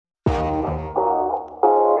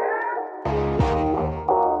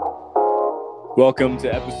Welcome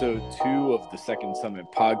to episode 2 of the Second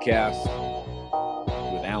Summit podcast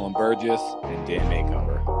with Alan Burgess and Dan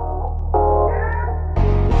Maycomer.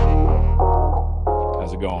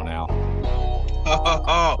 How's it going, Al?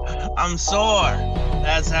 I'm sore.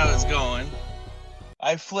 That's how it's going.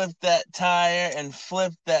 I flipped that tire and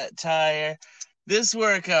flipped that tire. This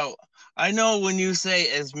workout, I know when you say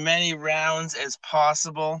as many rounds as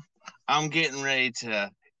possible, I'm getting ready to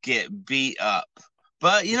get beat up.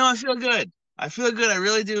 But, I feel good. I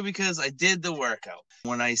really do, because I did the workout.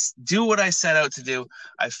 When I do what I set out to do,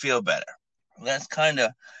 I feel better. That's kind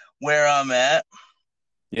of where I'm at.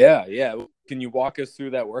 Yeah. Can you walk us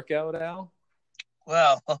through that workout, Al?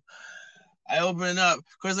 Well, I open it up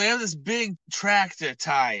because I have this big tractor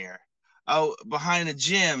tire out behind a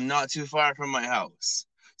gym not too far from my house.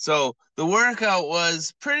 So the workout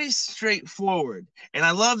was pretty straightforward. And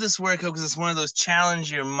I love this workout because it's one of those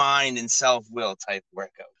challenge your mind and self-will type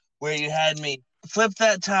workouts, where you had me flip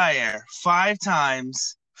that tire 5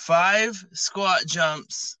 times, 5 squat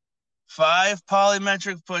jumps, 5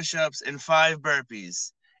 polymetric push-ups, and 5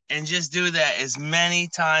 burpees. And just do that as many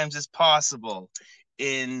times as possible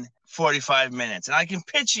in 45 minutes. And I can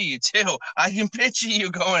picture you too. I can picture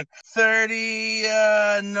you going 45.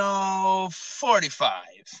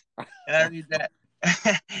 And I read that.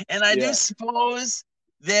 And I do suppose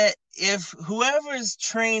that if whoever's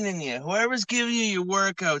training you, whoever's giving you your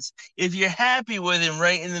workouts, if you're happy with him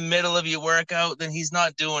right in the middle of your workout, then he's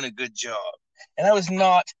not doing a good job. And I was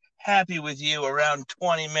not happy with you around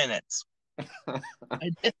 20 minutes.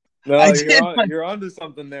 You're onto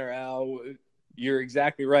something there, Al. You're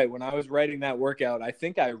exactly right. When I was writing that workout, I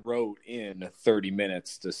think I wrote in 30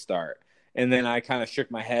 minutes to start. And then I kind of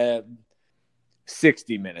shook my head,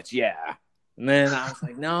 60 minutes, yeah. And then I was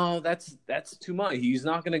like, no, that's too much. He's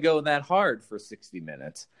not going to go that hard for 60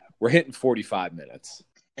 minutes. We're hitting 45 minutes.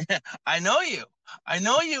 I know you,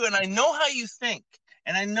 and I know how you think.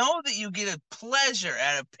 And I know that you get a pleasure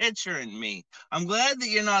out of picturing me. I'm glad that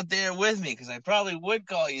you're not there with me, because I probably would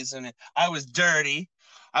call you something. I was dirty.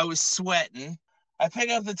 I was sweating. I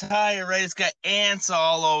pick up the tire, right? It's got ants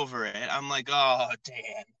all over it. I'm like, oh,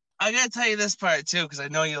 Dan. I got to tell you this part, too, because I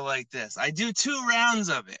know you like this. I do 2 rounds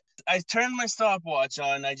of it. I turned my stopwatch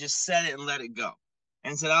on, and I just set it and let it go.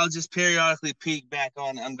 And said, I'll just periodically peek back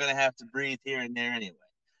on. I'm going to have to breathe here and there anyway.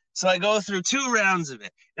 So I go through 2 rounds of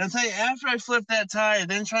it. And I'll tell you, after I flip that tire,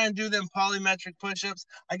 then try and do them polymetric push-ups,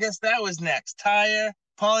 I guess that was next. Tire,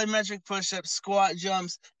 polymetric push-ups, squat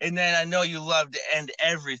jumps, and then I know you love to end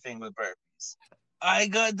everything with burpees. I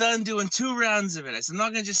got done doing 2 rounds of it. I said, I'm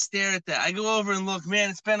not going to just stare at that. I go over and look,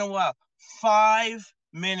 man, it's been a while. 5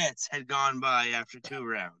 minutes had gone by after 2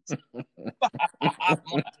 rounds.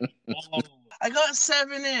 I got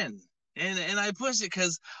 7 in. And I pushed it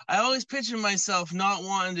because I always picture myself not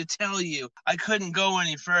wanting to tell you I couldn't go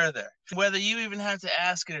any further. Whether you even have to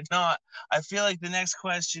ask it or not, I feel like the next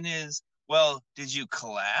question is, well, did you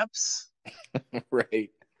collapse?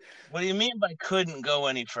 Right. What do you mean by couldn't go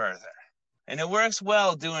any further? And it works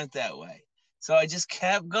well doing it that way. So I just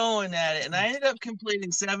kept going at it, and I ended up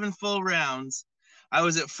completing 7 full rounds. I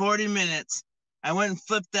was at 40 minutes. I went and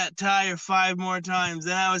flipped that tire 5 more times.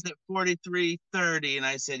 Then I was at 43:30, and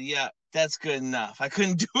I said, yeah, that's good enough. I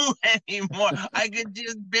couldn't do anymore. I could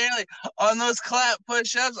just barely. On those clap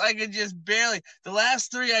push-ups, I could just barely. The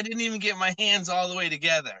last 3, I didn't even get my hands all the way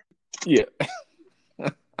together. Yeah.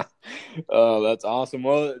 Oh, that's awesome.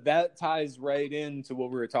 Well, that ties right into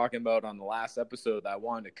what we were talking about on the last episode that I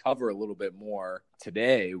wanted to cover a little bit more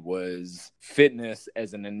today, was fitness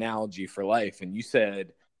as an analogy for life. And you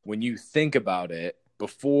said, when you think about it,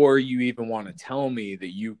 before you even want to tell me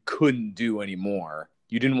that you couldn't do anymore,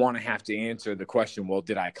 you didn't want to have to answer the question, well,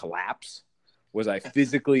 did I collapse? Was I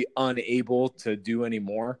physically unable to do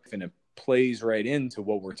anymore? And it plays right into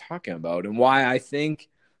what we're talking about. And why I think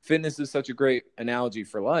fitness is such a great analogy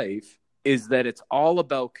for life is that it's all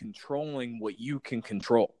about controlling what you can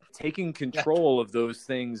control, taking control of those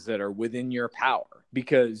things that are within your power.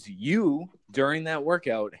 Because you, during that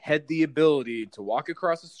workout, had the ability to walk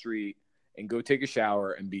across the street and go take a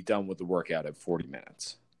shower and be done with the workout at 40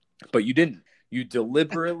 minutes. But you didn't. You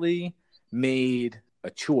deliberately made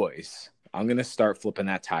a choice. I'm going to start flipping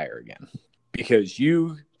that tire again, because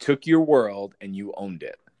you took your world and you owned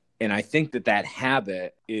it. And I think that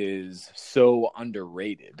habit is so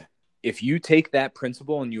underrated. If you take that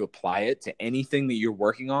principle and you apply it to anything that you're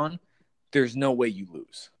working on, there's no way you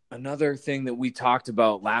lose. Another thing that we talked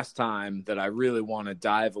about last time that I really want to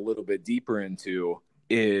dive a little bit deeper into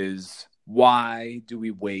is, why do we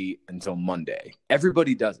wait until Monday?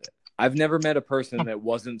 Everybody does it. I've never met a person that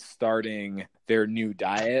wasn't starting their new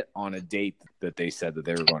diet on a date that they said that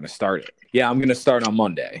they were going to start it. Yeah, I'm going to start on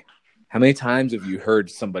Monday. How many times have you heard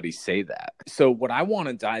somebody say that? So what I want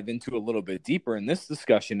to dive into a little bit deeper in this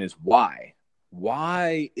discussion is why.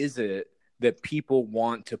 Why is it that people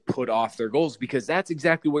want to put off their goals? Because that's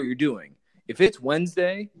exactly what you're doing. If it's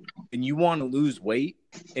Wednesday and you want to lose weight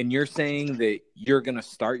and you're saying that you're going to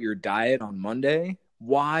start your diet on Monday,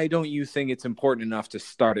 why don't you think it's important enough to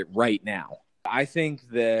start it right now? I think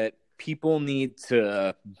that people need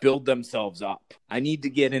to build themselves up. I need to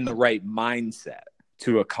get in the right mindset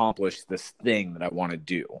to accomplish this thing that I want to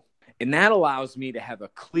do. And that allows me to have a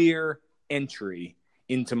clear entry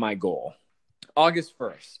into my goal. August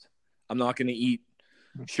 1st, I'm not going to eat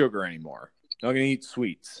sugar anymore. I'm not going to eat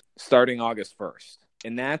sweets starting August 1st.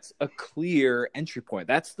 And that's a clear entry point.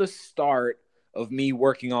 That's the start of me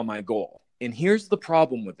working on my goal. And here's the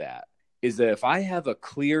problem with that, is that if I have a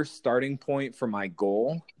clear starting point for my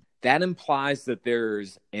goal, that implies that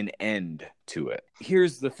there's an end to it.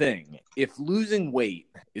 Here's the thing. If losing weight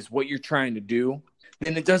is what you're trying to do,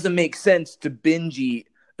 then it doesn't make sense to binge eat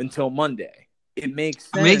until Monday. It makes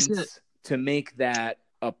sense to make that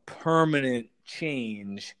a permanent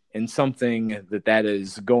change and something that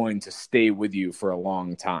is going to stay with you for a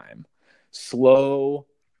long time. Slow,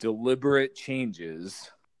 deliberate changes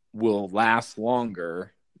will last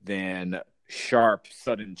longer than sharp,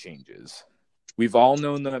 sudden changes. We've all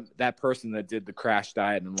known that person that did the crash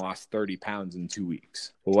diet and lost 30 pounds in 2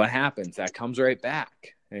 weeks. Well, what happens? That comes right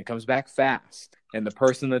back, and it comes back fast. And the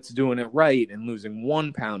person that's doing it right and losing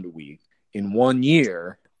 1 pound a week in 1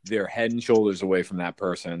 year, they're head and shoulders away from that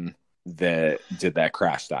person that did that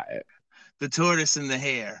crash diet. The tortoise and the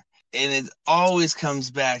hare. And it always comes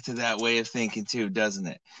back to that way of thinking too, doesn't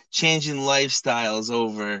it? Changing lifestyles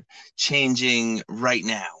over changing right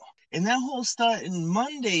now. And that whole starting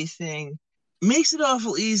Monday thing makes it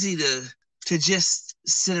awful easy to just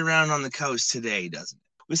sit around on the couch today, doesn't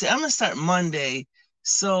it? We say, I'm going to start Monday.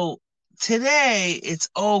 So today it's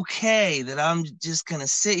okay that I'm just going to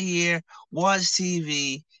sit here, watch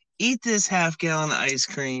TV, eat this half-gallon of ice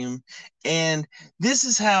cream, and this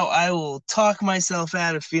is how I will talk myself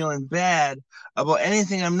out of feeling bad about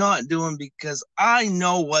anything I'm not doing because I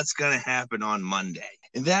know what's going to happen on Monday.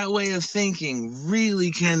 And that way of thinking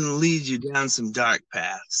really can lead you down some dark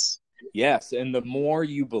paths. Yes, and the more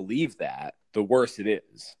you believe that, the worse it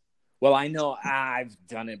is. Well, I know I've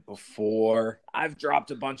done it before. I've dropped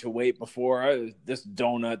a bunch of weight before. This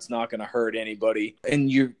donut's not going to hurt anybody.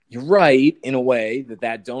 And you're right in a way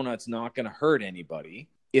that donut's not going to hurt anybody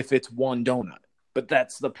if it's one donut. But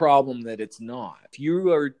that's the problem, that it's not. If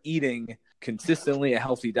you are eating consistently a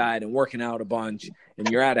healthy diet and working out a bunch and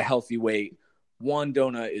you're at a healthy weight, one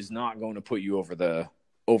donut is not going to put you over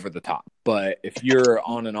the top. But if you're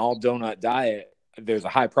on an all donut diet, there's a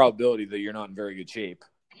high probability that you're not in very good shape.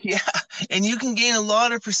 Yeah, and you can gain a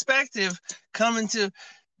lot of perspective coming to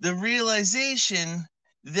the realization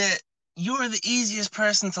that you're the easiest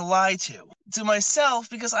person to lie to myself,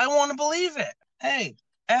 because I want to believe it. Hey,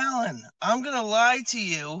 Alan, I'm going to lie to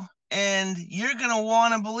you and you're going to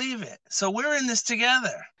want to believe it. So we're in this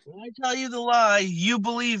together. When I tell you the lie, you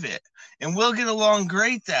believe it, and we'll get along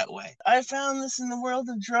great that way. I found this in the world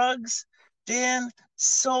of drugs, Dan,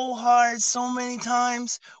 so hard, so many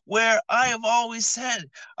times, where I have always said,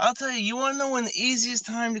 I'll tell you want to know when the easiest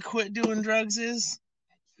time to quit doing drugs is?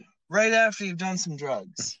 Right after you've done some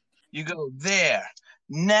drugs. You go, there,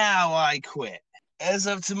 now I quit. As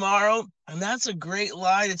of tomorrow, and that's a great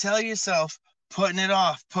lie to tell yourself, putting it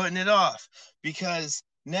off, because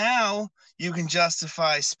now you can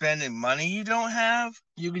justify spending money you don't have.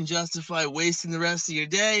 You can justify wasting the rest of your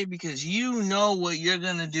day because you know what you're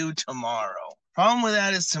going to do tomorrow. Problem with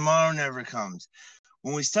that is tomorrow never comes.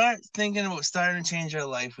 When we start thinking about starting to change our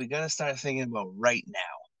life, we got to start thinking about right now.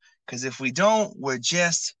 Because if we don't, we're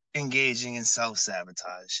just engaging in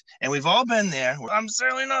self-sabotage. And we've all been there. I'm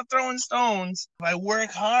certainly not throwing stones. I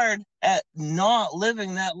work hard at not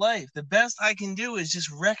living that life. The best I can do is just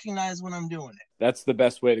recognize when I'm doing it. That's the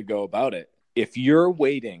best way to go about it. If you're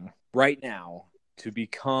waiting right now to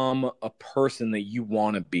become a person that you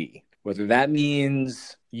want to be, whether that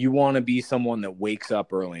means you want to be someone that wakes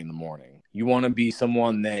up early in the morning, you want to be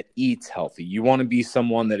someone that eats healthy, you want to be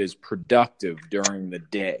someone that is productive during the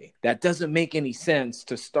day, that doesn't make any sense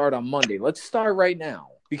to start on Monday. Let's start right now.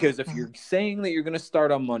 Because if you're saying that you're going to start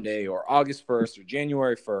on Monday or August 1st or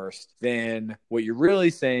January 1st, then what you're really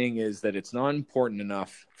saying is that it's not important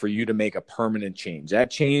enough for you to make a permanent change. That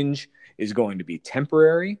change is going to be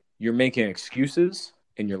temporary. You're making excuses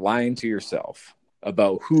and you're lying to yourself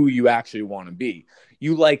about who you actually want to be.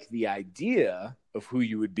 You like the idea of who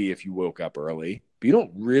you would be if you woke up early, but you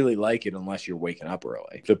don't really like it unless you're waking up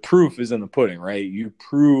early. The proof is in the pudding, right? You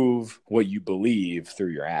prove what you believe through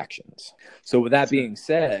your actions. So with that being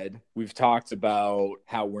said, we've talked about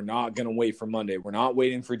how we're not going to wait for Monday. We're not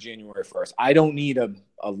waiting for January 1st. I don't need a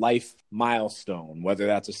life milestone, whether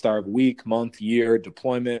that's a start of a week, month, year,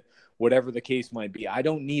 deployment, whatever the case might be. I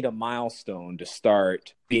don't need a milestone to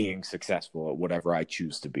start being successful at whatever I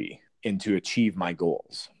choose to be and to achieve my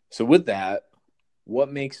goals. So with that,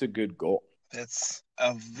 what makes a good goal? That's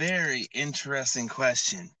a very interesting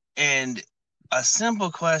question, and a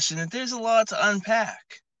simple question that there's a lot to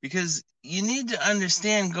unpack, because you need to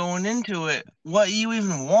understand going into it what you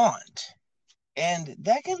even want. And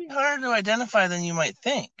that can be harder to identify than you might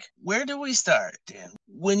think. Where do we start, Dan?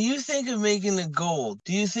 When you think of making a goal,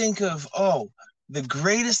 do you think of, the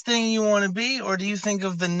greatest thing you want to be, or do you think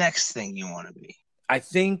of the next thing you want to be? I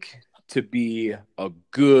think to be a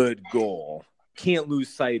good goal, can't lose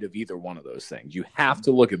sight of either one of those things. You have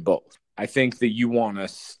to look at both. I think that you want to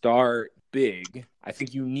start big. I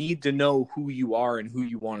think you need to know who you are and who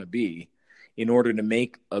you want to be in order to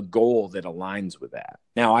make a goal that aligns with that.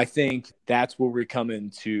 Now, I think that's where we come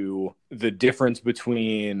into the difference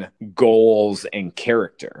between goals and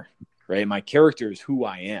character, right? My character is who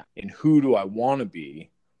I am, and who do I want to be?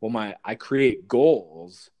 Well, I create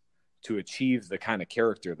goals to achieve the kind of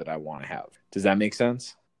character that I want to have. Does that make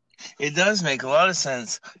sense? It does make a lot of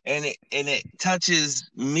sense, and it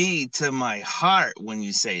touches me to my heart when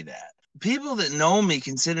you say that. People that know me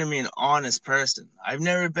consider me an honest person. I've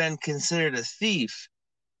never been considered a thief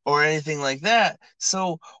or anything like that.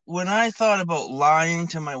 So when I thought about lying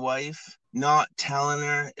to my wife, not telling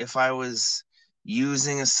her if I was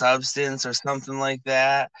using a substance or something like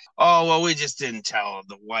that. Oh, well, we just didn't tell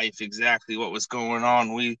the wife exactly what was going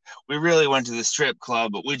on. We really went to the strip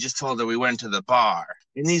club, but we just told her we went to the bar.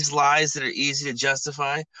 And these lies that are easy to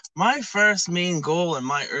justify, my first main goal in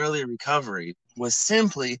my early recovery was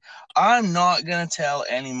simply, I'm not going to tell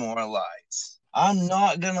any more lies. I'm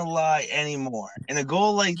not going to lie anymore. And a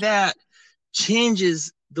goal like that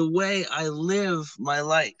changes the way I live my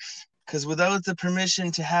life. Because without the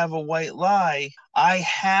permission to have a white lie, I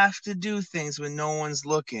have to do things when no one's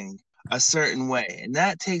looking a certain way. And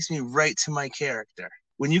that takes me right to my character.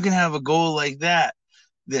 When you can have a goal like that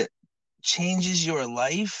changes your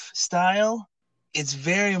lifestyle, it's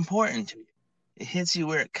very important to you. It hits you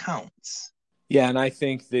where it counts. Yeah, and I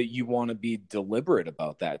think that you want to be deliberate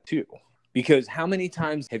about that too. Because how many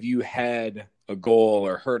times have you had a goal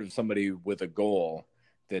or heard of somebody with a goal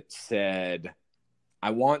that said, I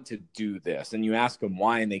want to do this, and you ask them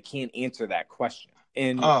why, and they can't answer that question.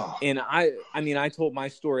 And I told my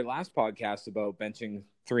story last podcast about benching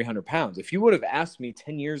 300 pounds. If you would have asked me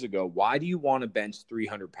 10 years ago, why do you want to bench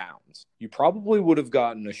 300 pounds? You probably would have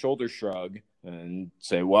gotten a shoulder shrug and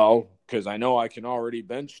say, well, because I know I can already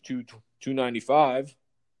bench 295.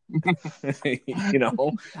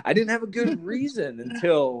 I didn't have a good reason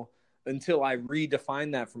until I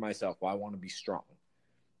redefined that for myself. Well, I want to be strong.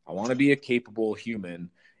 I want to be a capable human,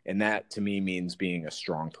 and that to me means being a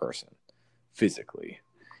strong person physically.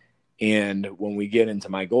 And when we get into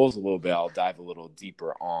my goals a little bit, I'll dive a little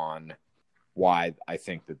deeper on why I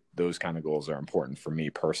think that those kind of goals are important for me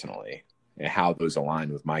personally and how those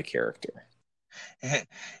align with my character.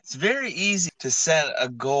 It's very easy to set a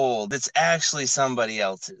goal that's actually somebody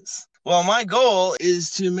else's. Well, my goal is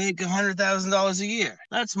to make $100,000 a year.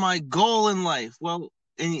 That's my goal in life. Well,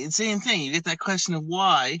 and same thing, you get that question of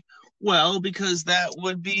why. Well, because that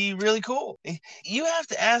would be really cool. You have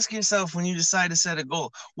to ask yourself when you decide to set a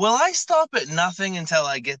goal, will I stop at nothing until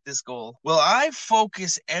I get this goal? Will I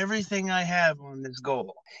focus everything I have on this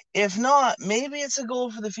goal? If not, maybe it's a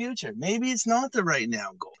goal for the future. Maybe it's not the right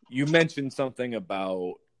now goal. You mentioned something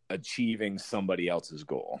about achieving somebody else's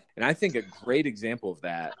goal. And I think a great example of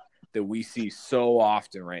that we see so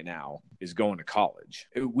often right now is going to college.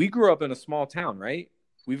 We grew up in a small town, right?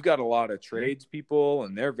 We've got a lot of tradespeople,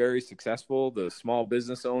 and they're very successful, the small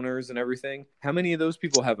business owners and everything. How many of those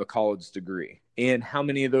people have a college degree? And how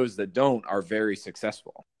many of those that don't are very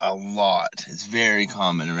successful? A lot. It's very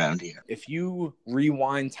common around here. If you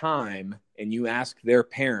rewind time and you ask their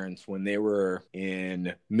parents when they were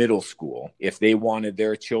in middle school if they wanted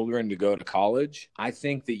their children to go to college, I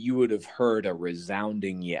think that you would have heard a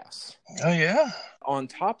resounding yes. Oh, yeah. On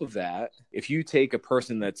top of that, if you take a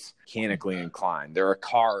person that's mechanically inclined, they're a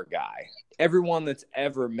car guy. Everyone that's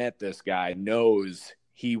ever met this guy knows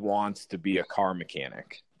he wants to be a car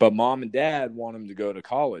mechanic. But mom and dad want him to go to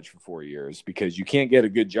college for 4 years because you can't get a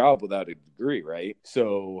good job without a degree, right?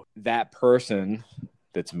 So that person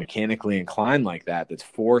that's mechanically inclined like that, that's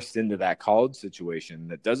forced into that college situation,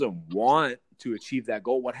 that doesn't want to achieve that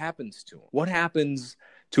goal, what happens to them? What happens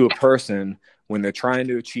to a person when they're trying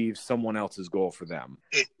to achieve someone else's goal for them?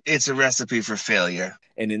 It's a recipe for failure.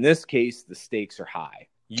 And in this case, the stakes are high.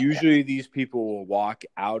 Usually these people will walk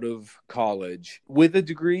out of college with a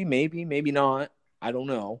degree, maybe not. I don't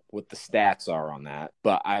know what the stats are on that,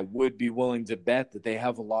 but I would be willing to bet that they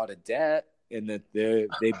have a lot of debt and that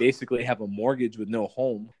they basically have a mortgage with no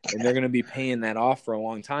home, and they're going to be paying that off for a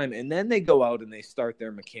long time. And then they go out and they start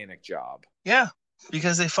their mechanic job. Yeah,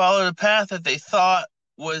 because they followed a path that they thought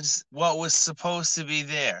was what was supposed to be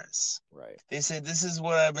theirs. Right. They said, this is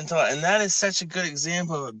what I've been taught. And that is such a good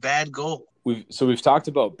example of a bad goal. We've talked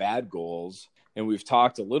about bad goals, and we've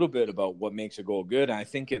talked a little bit about what makes a goal good. And I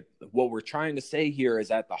think what we're trying to say here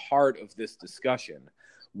is at the heart of this discussion.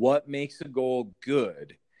 What makes a goal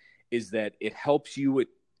good is that it helps you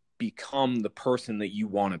become the person that you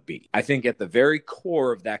want to be. I think at the very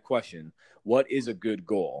core of that question, what is a good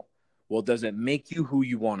goal? Well, does it make you who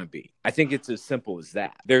you want to be? I think it's as simple as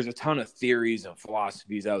that. There's a ton of theories and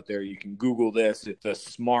philosophies out there. You can Google this, the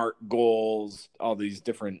SMART goals, all these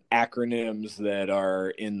different acronyms that are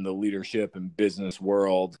in the leadership and business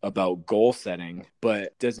world about goal setting.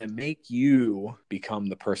 But does it make you become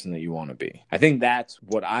the person that you want to be? I think that's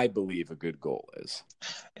what I believe a good goal is.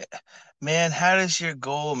 Man, how does your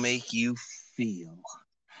goal make you feel?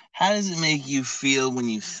 How does it make you feel when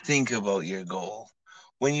you think about your goal?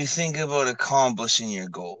 When you think about accomplishing your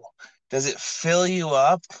goal? Does it fill you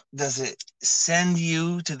up? Does it send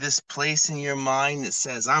you to this place in your mind that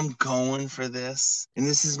says, I'm going for this, and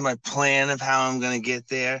this is my plan of how I'm going to get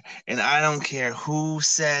there, and I don't care who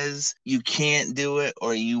says you can't do it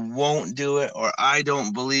or you won't do it or I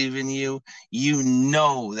don't believe in you, you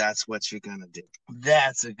know that's what you're going to do.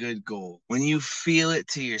 That's a good goal. When you feel it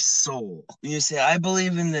to your soul, when you say, I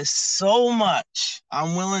believe in this so much,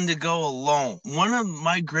 I'm willing to go alone. One of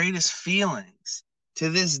my greatest feelings to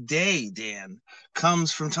this day, Dan,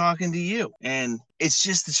 comes from talking to you. And it's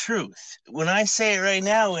just the truth. When I say it right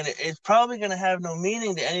now, and it's probably going to have no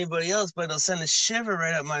meaning to anybody else, but it'll send a shiver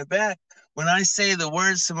right up my back. When I say the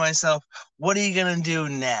words to myself, what are you going to do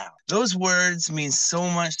now? Those words mean so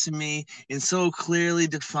much to me and so clearly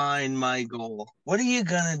define my goal. What are you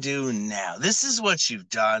going to do now? This is what you've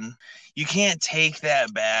done. You can't take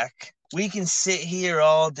that back. We can sit here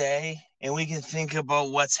all day and we can think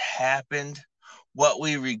about what's happened, what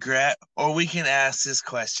we regret, or we can ask this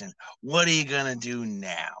question, what are you going to do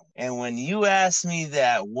now? And when you ask me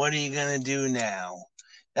that, what are you going to do now?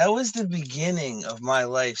 That was the beginning of my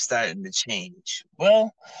life starting to change.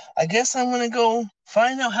 Well, I guess I'm going to go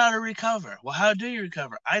find out how to recover. Well, how do you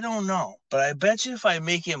recover? I don't know. But I bet you if I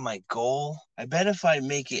make it my goal, I bet if I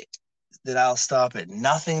make it that I'll stop at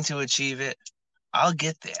nothing to achieve it, I'll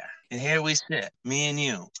get there. And here we sit, me and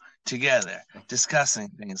you, together, discussing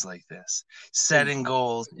things like this, setting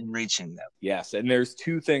goals and reaching them. Yes, and there's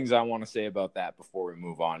two things I want to say about that before we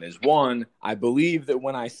move on. Is one, I believe that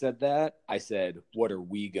when I said that, I said, what are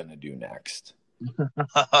we going to do next?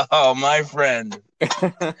 Oh, my friend.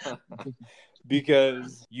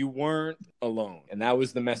 Because you weren't alone. And that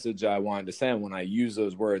was the message I wanted to send. When I use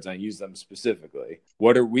those words, I use them specifically.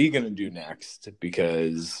 What are we going to do next?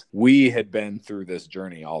 Because we had been through this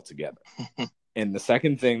journey all together. And the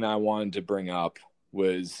second thing that I wanted to bring up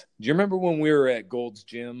was, do you remember when we were at Gold's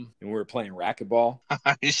Gym and we were playing racquetball?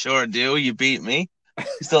 I sure do. You beat me.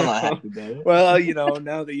 Still not happy about it. Well,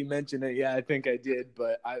 now that you mention it, yeah, I think I did.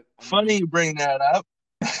 But Funny you bring that up.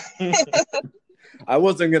 I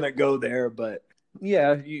wasn't going to go there, but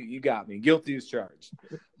yeah, you got me. Guilty as charged.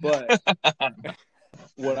 But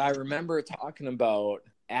what I remember talking about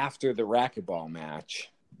after the racquetball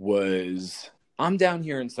match was, I'm down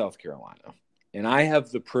here in South Carolina, and I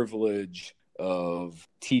have the privilege of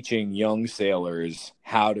teaching young sailors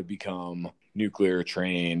how to become nuclear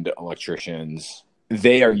trained electricians.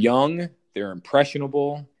 They are young, they're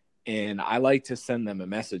impressionable, and I like to send them a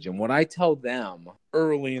message. And what I tell them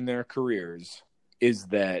early in their careers is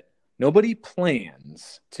that nobody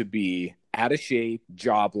plans to be out of shape,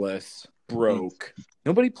 jobless, broke.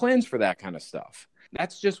 Nobody plans for that kind of stuff.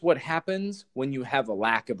 That's just what happens when you have a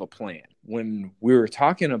lack of a plan. When we were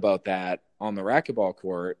talking about that on the racquetball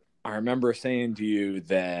court, I remember saying to you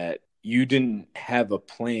that you didn't have a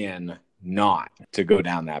plan not to go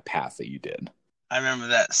down that path that you did. I remember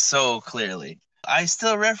that so clearly. I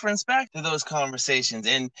still reference back to those conversations,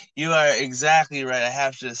 and you are exactly right. I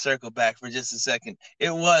have to circle back for just a second. It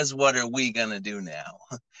was, what are we going to do now?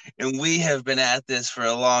 And we have been at this for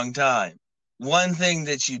a long time. One thing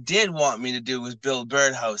that you did want me to do was build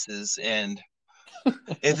birdhouses, and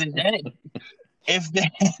if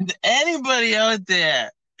there's anybody out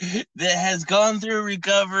there that has gone through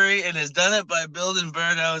recovery and has done it by building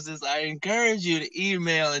birdhouses, I encourage you to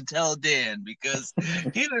email and tell Dan, because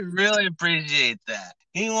he would really appreciate that.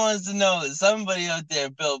 He wants to know that somebody out there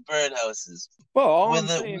built birdhouses. Well, all I'm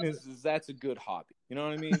saying is that's a good hobby. You know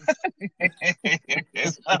what I mean?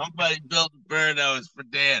 Somebody built a birdhouse for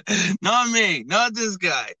Dan. Not me, not this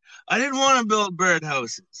guy. I didn't want to build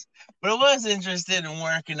birdhouses, but I was interested in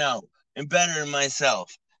working out and bettering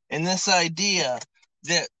myself. And this idea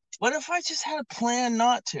that, what if I just had a plan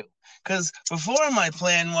not to? Because before, my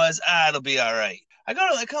plan was, it'll be all right.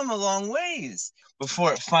 I come a long ways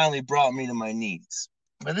before it finally brought me to my knees.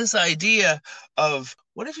 But this idea of,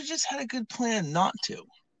 what if you just had a good plan not to?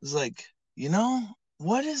 It's like,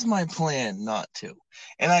 what is my plan not to?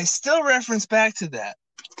 And I still reference back to that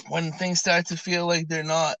when things start to feel like they're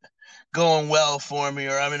not going well for me,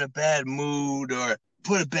 or I'm in a bad mood, or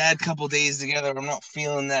put a bad couple days together, I'm not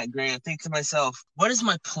feeling that great. I think to myself, what is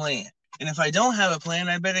my plan? And if I don't have a plan,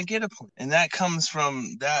 I better get a plan. And that comes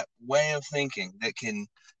from that way of thinking that can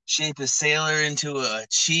shape a sailor into a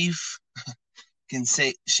chief, can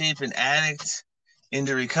shape an addict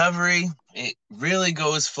into recovery. It really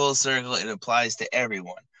goes full circle. It applies to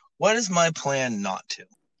everyone. What is my plan not to?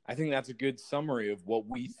 I think that's a good summary of what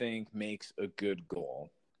we think makes a good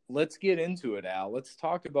goal. Let's get into it, Al. Let's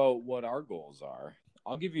talk about what our goals are.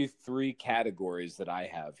 I'll give you 3 categories that I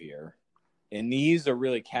have here. And these are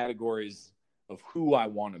really categories of who I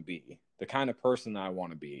want to be, the kind of person I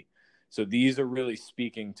want to be. So these are really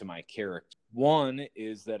speaking to my character. One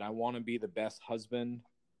is that I want to be the best husband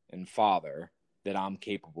and father that I'm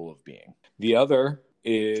capable of being. The other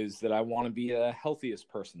is that I want to be the healthiest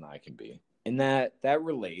person that I can be. And that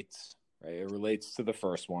relates, right? It relates to the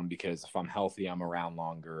first one, because if I'm healthy, I'm around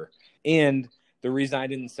longer. And the reason I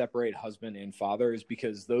didn't separate husband and father is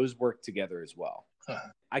because those work together as well.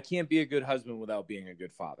 I can't be a good husband without being a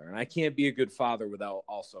good father. And I can't be a good father without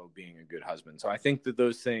also being a good husband. So I think that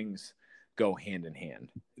those things go hand in hand.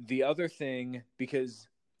 The other thing, because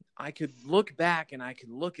I could look back and I could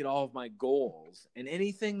look at all of my goals and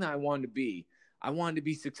anything that I wanted to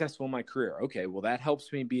be successful in my career. Okay, well, that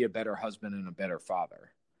helps me be a better husband and a better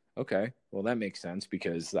father. Okay, well, that makes sense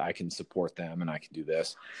because I can support them and I can do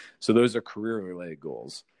this. So those are career-related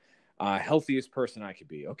goals. Healthiest person I could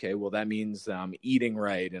be. Okay, well, that means I'm eating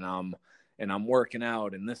right and I'm working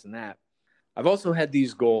out and this and that. I've also had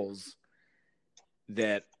these goals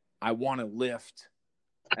that I want to lift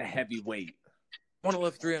a heavy weight. I want to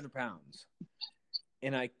lift 300 pounds.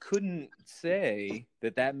 And I couldn't say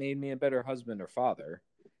that made me a better husband or father.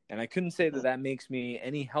 And I couldn't say that makes me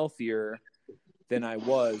any healthier than I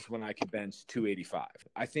was when I could bench 285.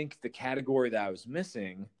 I think the category that I was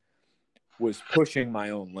missing was pushing my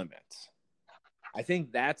own limits. I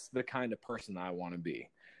think that's the kind of person I want to be.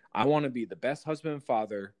 I want to be the best husband and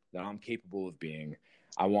father that I'm capable of being.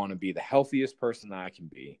 I want to be the healthiest person that I can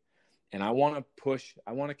be. And I want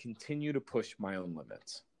to continue to push my own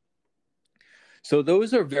limits. So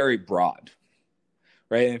those are very broad,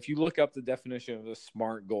 right? And if you look up the definition of a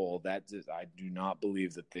SMART goal, I do not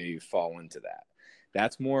believe that they fall into that.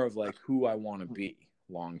 That's more of like who I want to be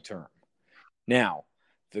long term. Now,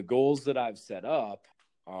 the goals that I've set up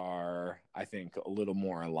are, I think, a little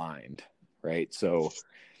more aligned, right? So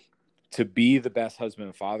to be the best husband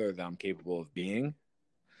and father that I'm capable of being,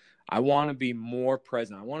 I want to be more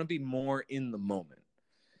present. I want to be more in the moment.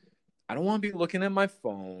 I don't want to be looking at my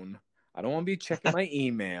phone. I don't want to be checking my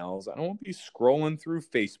emails. I don't want to be scrolling through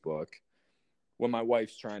Facebook when my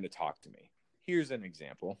wife's trying to talk to me. Here's an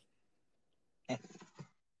example.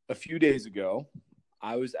 A few days ago,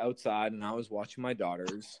 I was outside and I was watching my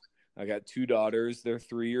daughters. I got 2 daughters. They're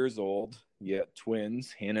 3 years old, yet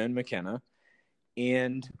twins, Hannah and McKenna.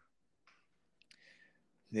 And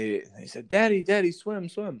they said, Daddy, swim.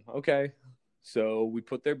 Okay. So we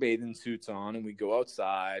put their bathing suits on and we go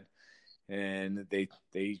outside. And they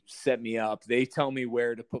set me up. They tell me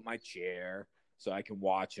where to put my chair so I can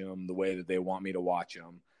watch them the way that they want me to watch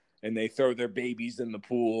them. And they throw their babies in the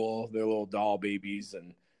pool, their little doll babies,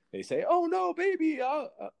 and they say, "Oh no, baby,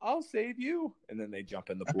 I'll save you." And then they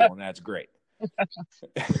jump in the pool, and that's great.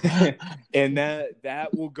 And that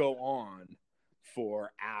will go on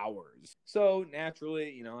for hours. So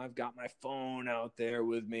naturally, I've got my phone out there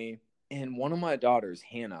with me, and one of my daughters,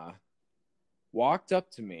 Hannah, walked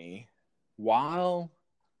up to me while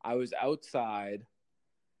I was outside.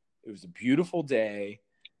 It was a beautiful day.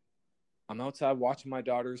 I'm outside watching my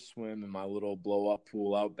daughters swim in my little blow-up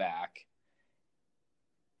pool out back.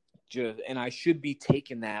 And I should be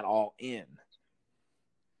taking that all in.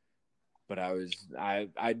 But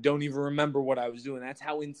I don't even remember what I was doing. That's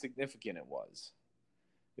how insignificant it was.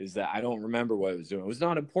 is that I don't remember what I was doing. It was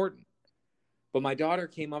not important. But my daughter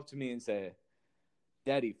came up to me and said,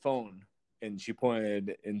 Daddy, phone. And she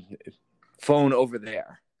pointed in phone over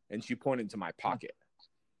there. And she pointed to my pocket.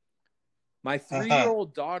 My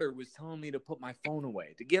 3-year-old daughter was telling me to put my phone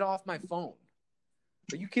away, to get off my phone.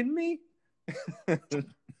 Are you kidding me?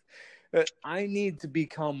 I need to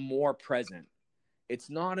become more present. It's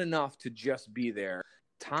not enough to just be there.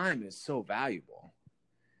 Time is so valuable.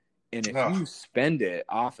 And if you spend it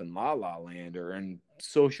off in La La Land or in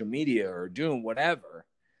social media or doing whatever,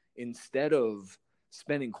 instead of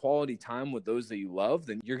spending quality time with those that you love,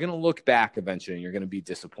 then you're going to look back eventually and you're going to be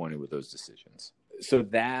disappointed with those decisions. So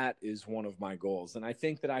that is one of my goals. And I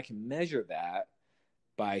think that I can measure that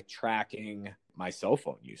by tracking my cell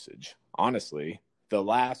phone usage. Honestly, the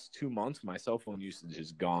last 2 months, my cell phone usage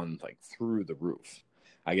has gone like through the roof.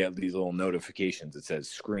 I get these little notifications that says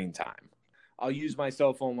screen time. I'll use my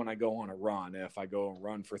cell phone when I go on a run. If I go and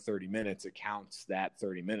run for 30 minutes, it counts that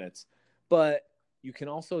 30 minutes. But you can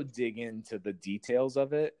also dig into the details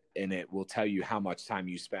of it, and it will tell you how much time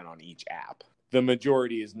you spent on each app. The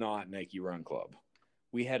majority is not Nike Run Club.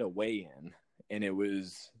 We had a weigh-in, and it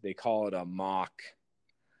was, they call it a mock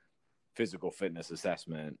physical fitness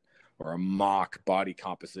assessment or a mock body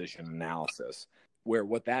composition analysis, where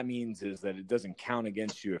what that means is that it doesn't count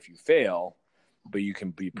against you if you fail, but you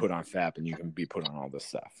can be put on FAP and you can be put on all this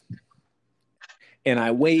stuff. And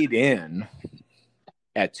I weighed in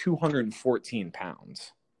at 214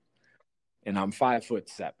 pounds, and I'm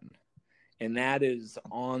 5'7", and that is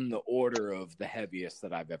on the order of the heaviest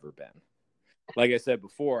that I've ever been. Like I said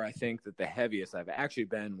before, I think that the heaviest I've actually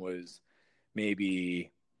been was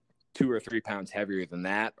maybe 2 or 3 pounds heavier than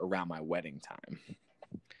that around my wedding time.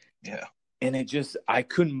 Yeah. And I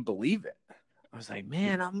couldn't believe it. I was like,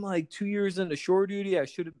 man, I'm like 2 years into shore duty. I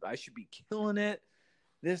should be killing it,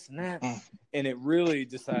 this and that. And it really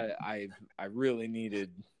decided, I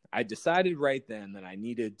decided right then that I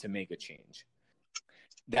needed to make a change.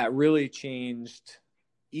 That really changed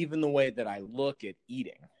even the way that I look at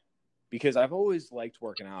eating, because I've always liked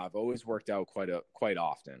working out. I've always worked out quite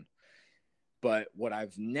often. But what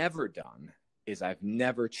I've never done is I've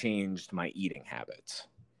never changed my eating habits.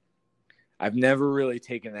 I've never really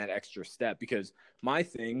taken that extra step, because my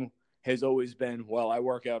thing has always been, well, I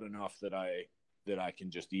work out enough that I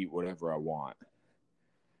can just eat whatever I want.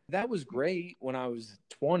 That was great when I was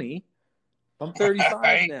 20. I'm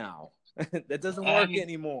 35 now. That doesn't work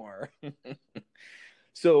anymore.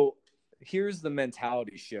 So here's the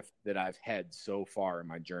mentality shift that I've had so far in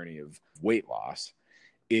my journey of weight loss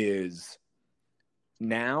is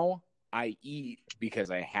now I eat because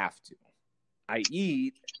I have to. I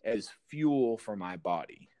eat as fuel for my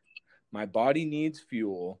body. My body needs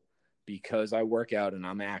fuel because I work out and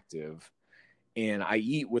I'm active, and I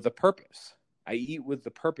eat with a purpose. I eat with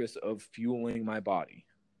the purpose of fueling my body.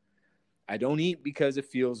 I don't eat because it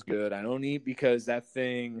feels good. I don't eat because that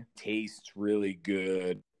thing tastes really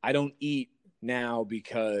good. I don't eat now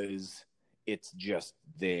because it's just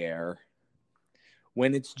there.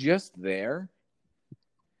 When it's just there,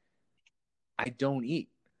 I don't eat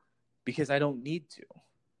because I don't need to.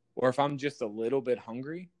 Or if I'm just a little bit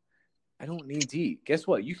hungry, I don't need to eat. Guess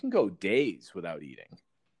what? You can go days without eating.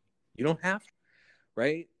 You don't have to,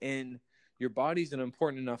 right? And your body's an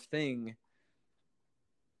important enough thing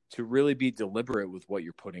to really be deliberate with what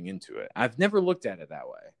you're putting into it. I've never looked at it that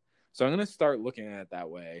way. So I'm going to start looking at it that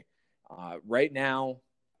way. Right now,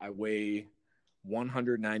 I weigh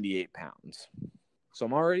 198 pounds. So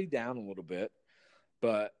I'm already down a little bit,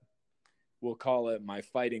 but we'll call it my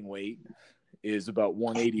fighting weight is about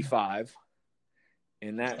 185.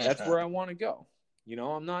 And that's where I want to go. You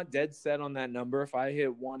know, I'm not dead set on that number. If I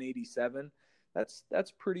hit 187, that's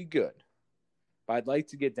pretty good. But I'd like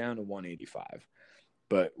to get down to 185.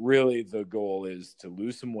 But really the goal is to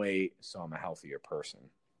lose some weight so I'm a healthier person.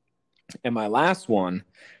 And my last one,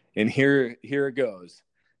 and here it goes.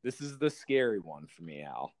 This is the scary one for me,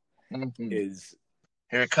 Al. Is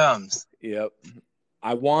here it comes. Yep.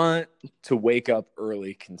 I want to wake up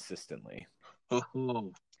early consistently.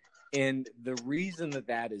 Ooh. And the reason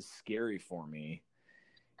that is scary for me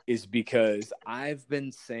is because I've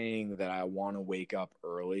been saying that I want to wake up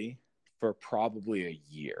early for probably a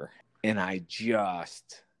year, and I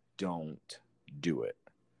just don't do it.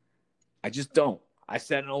 I just don't. I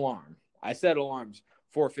set an alarm. I set alarms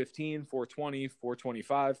 4:15, 4:20,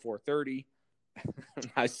 4:25, 4:30.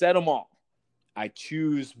 I set them all. I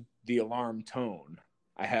choose the alarm tone.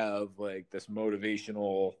 I have like this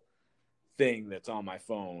motivational thing that's on my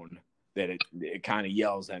phone that it kind of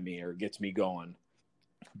yells at me or gets me going.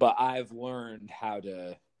 But I've learned how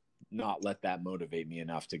to not let that motivate me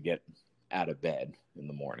enough to get out of bed in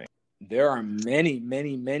the morning. There are many,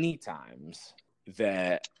 many, many times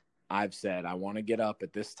that I've said, I want to get up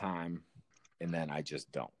at this time, and then I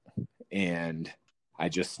just don't. And I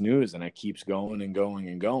just snooze, and it keeps going and going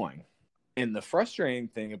and going. And the frustrating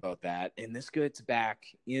thing about that, and this gets back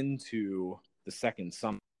into the second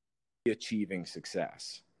summit, achieving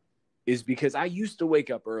success, is because I used to wake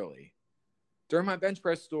up early. During my bench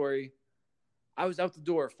press story, I was out the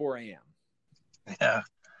door at 4 a.m. Yeah.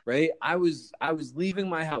 Right? I was leaving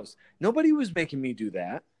my house. Nobody was making me do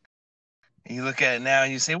that. You look at it now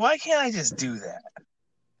and you say, why can't I just do that?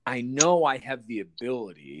 I know I have the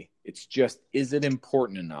ability. It's just, is it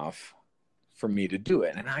important enough for me to do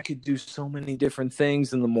it? And I could do so many different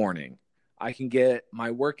things in the morning. I can get my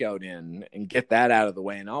workout in and get that out of the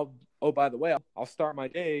way. And by the way, I'll start my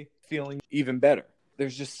day feeling even better.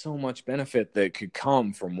 There's just so much benefit that could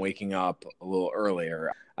come from waking up a little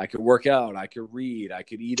earlier. I could work out, I could read, I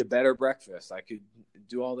could eat a better breakfast, I could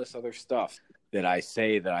do all this other stuff that I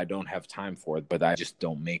say that I don't have time for, but I just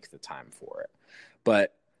don't make the time for it.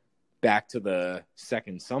 But back to the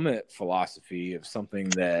second summit philosophy of something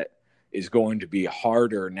that is going to be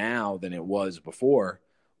harder now than it was before,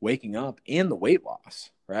 waking up and the weight loss,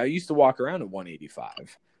 right? I used to walk around at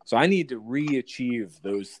 185. So I need to re-achieve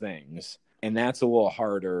those things. And that's a little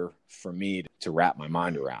harder for me to wrap my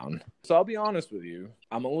mind around. So I'll be honest with you.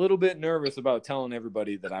 I'm a little bit nervous about telling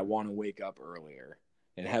everybody that I want to wake up earlier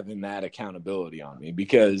and having that accountability on me,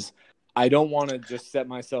 because I don't want to just set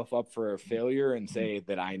myself up for a failure and say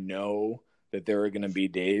that I know that there are going to be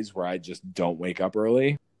days where I just don't wake up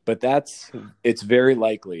early. But it's very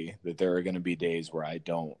likely that there are going to be days where I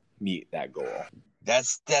don't meet that goal.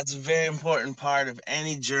 That's a very important part of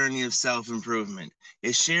any journey of self-improvement,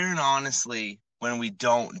 is sharing honestly when we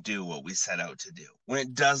don't do what we set out to do, when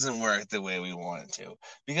it doesn't work the way we want it to.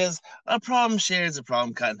 Because a problem shared is a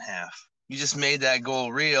problem cut in half. You just made that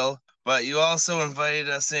goal real, but you also invited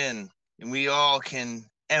us in, and we all can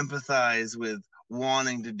empathize with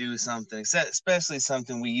wanting to do something, especially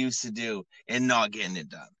something we used to do and not getting it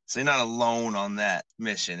done. So you're not alone on that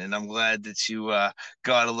mission. And I'm glad that you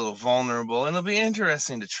got a little vulnerable. And it'll be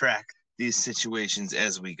interesting to track these situations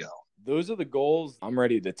as we go. Those are the goals I'm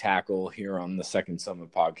ready to tackle here on the Second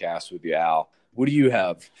Summit podcast with you, Al. What do you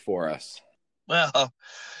have for us? Well,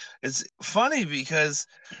 it's funny because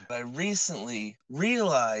I recently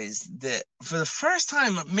realized that for the first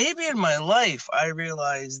time, maybe in my life, I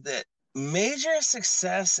realized that major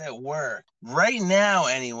success at work right now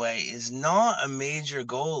anyway is not a major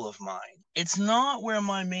goal of mine. It's not where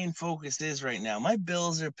my main focus is right now. My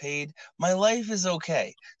bills are paid. My life is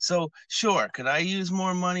okay. So sure, could I use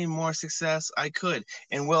more money, more success? I could.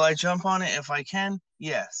 And will I jump on it if I can?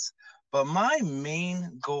 Yes. But my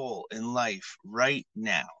main goal in life right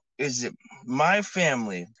now is that my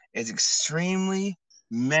family is extremely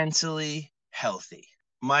mentally healthy.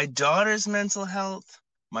 My daughter's mental health,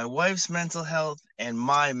 my wife's mental health, and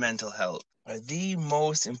my mental health are the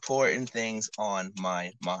most important things on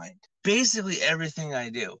my mind. Basically everything I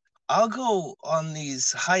do. I'll go on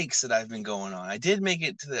these hikes that I've been going on. I did make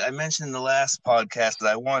it I mentioned in the last podcast that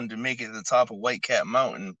I wanted to make it to the top of White Cat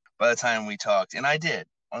Mountain by the time we talked, and I did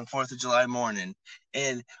on 4th of July morning.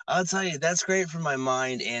 And I'll tell you, that's great for my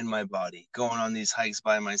mind and my body, going on these hikes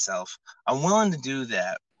by myself. I'm willing to do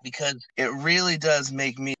that because it really does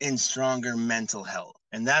make me in stronger mental health.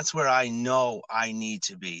 And that's where I know I need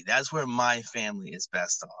to be. That's where my family is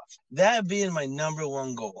best off. That being my number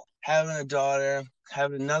one goal, having a daughter,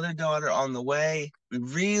 having another daughter on the way, we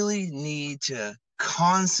really need to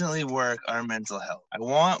constantly work our mental health. I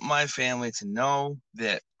want my family to know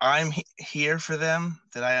that I'm here for them,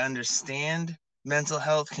 that I understand mental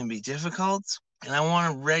health can be difficult, and I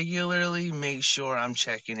want to regularly make sure I'm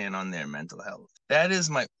checking in on their mental health. That is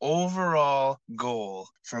my overall goal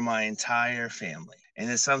for my entire family. And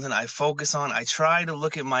it's something I focus on. I try to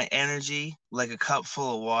look at my energy like a cup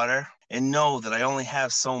full of water and know that I only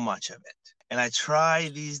have so much of it. And I try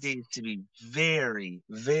these days to be very,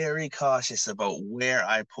 very cautious about where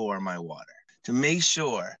I pour my water, to make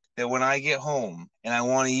sure that when I get home and I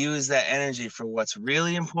want to use that energy for what's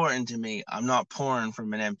really important to me, I'm not pouring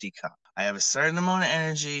from an empty cup. I have a certain amount of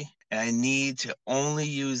energy and I need to only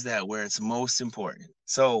use that where it's most important.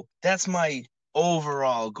 So that's my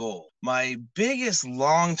overall goal. My biggest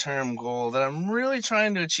long-term goal that I'm really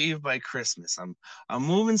trying to achieve by Christmas. I'm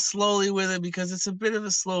moving slowly with it because it's a bit of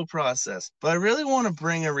a slow process, but I really want to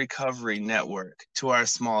bring a recovery network to our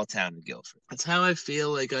small town of Guilford. That's how I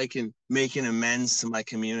feel like I can make an amends to my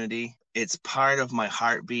community. It's part of my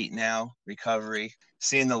heartbeat now, recovery.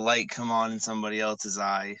 seeing the light come on in somebody else's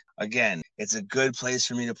eye. Again, it's a good place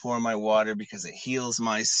for me to pour my water because it heals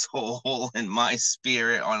my soul and my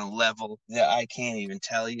spirit on a level that I can't even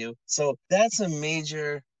tell you. So that's a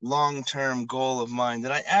major long-term goal of mine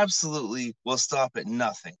that I absolutely will stop at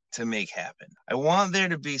nothing to make happen. I want there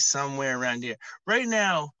to be somewhere around here. Right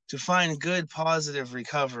now, to find good, positive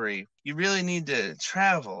recovery, you really need to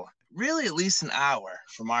travel, really at least an hour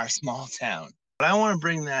from our small town. But I want to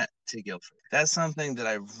bring that to Guilford. That's something that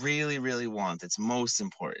I really, really want. That's most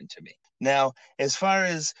important to me. Now, as far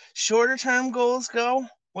as shorter term goals go,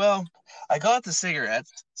 well, I got the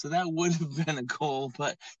cigarettes, so that would have been a goal,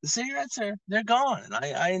 but the cigarettes they're gone, and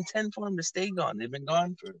I intend for them to stay gone. They've been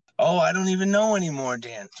gone for, I don't even know anymore,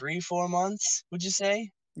 Dan. 3-4 months, would you say?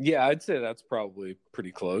 Yeah, I'd say that's probably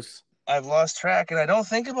pretty close. I've lost track, and I don't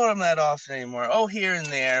think about them that often anymore. Oh, here and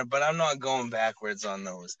there, but I'm not going backwards on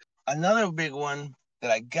those. Another big one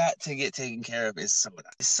that I got to get taken care of is soda.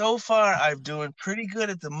 So far, I'm doing pretty good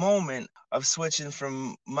at the moment of switching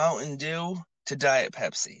from Mountain Dew to Diet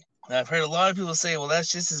Pepsi. Now, I've heard a lot of people say, well,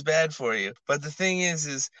 that's just as bad for you. But the thing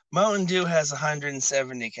is Mountain Dew has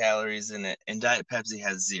 170 calories in it, and Diet Pepsi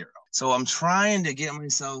has 0. So I'm trying to get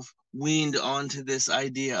myself weaned onto this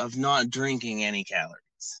idea of not drinking any calories.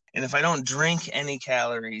 And if I don't drink any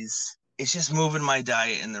calories, it's just moving my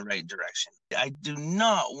diet in the right direction. I do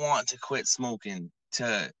not want to quit smoking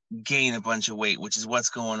to gain a bunch of weight, which is what's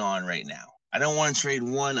going on right now. I don't want to trade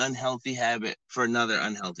one unhealthy habit for another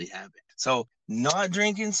unhealthy habit. So not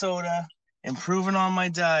drinking soda, improving on my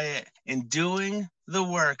diet, and doing the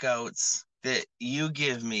workouts that you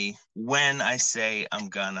give me when I say I'm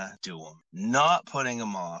gonna do them. Not putting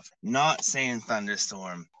them off, not saying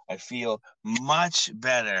thunderstorm. I feel much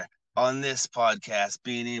better on this podcast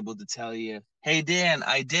being able to tell you, hey, Dan,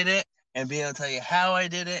 I did it, and being able to tell you how I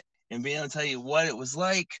did it, and being able to tell you what it was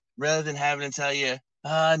like, rather than having to tell you,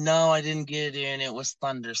 no, I didn't get it in, it was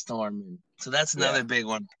thunderstorming. So that's another big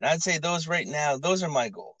one. And I'd say those right now, those are my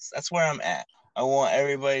goals. That's where I'm at. I want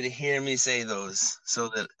everybody to hear me say those so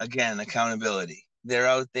that, again, accountability. They're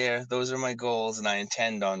out there. Those are my goals, and I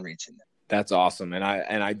intend on reaching them. That's awesome. And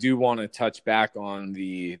I do want to touch back on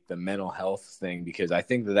the mental health thing, because I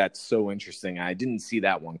think that that's so interesting. I didn't see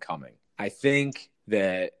that one coming. I think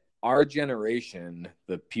that our generation,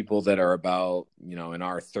 the people that are about, in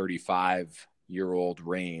our 35-year-old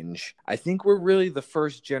range, I think we're really the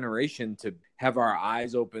first generation to have our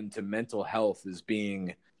eyes open to mental health as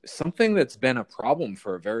being something that's been a problem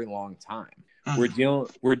for a very long time.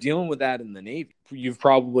 We're dealing with that in the Navy. You've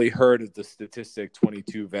probably heard of the statistic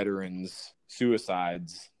 22 veterans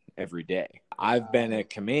suicides every day. I've been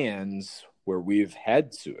at commands where we've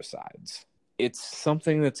had suicides. It's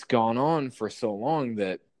something that's gone on for so long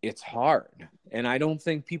that it's hard. And I don't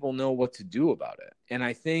think people know what to do about it. And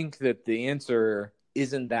I think that the answer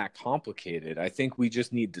isn't that complicated. I think we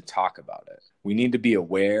just need to talk about it. We need to be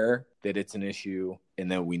aware that it's an issue,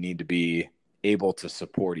 and that we need to be able to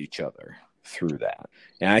support each other through that.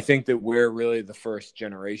 And I think that we're really the first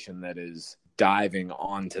generation that is diving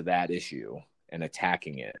onto that issue and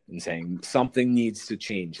attacking it and saying something needs to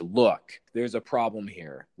change. Look, there's a problem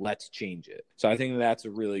here. Let's change it. So I think that's a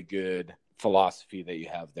really good philosophy that you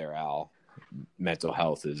have there, Al. Mental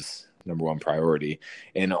health is number one priority.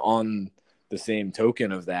 And on the same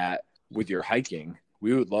token of that, with your hiking,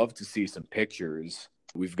 we would love to see some pictures.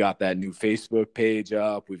 We've got that new Facebook page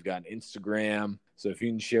up. We've got Instagram. So if you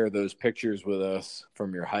can share those pictures with us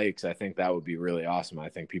from your hikes, I think that would be really awesome. I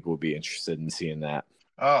think people would be interested in seeing that.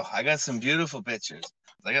 Oh, I got some beautiful pictures.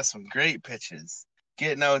 I got some great pictures.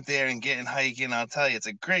 Getting out there and getting hiking, I'll tell you, it's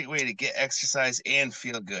a great way to get exercise and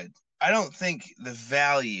feel good. I don't think the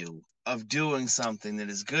value of doing something that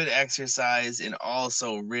is good exercise and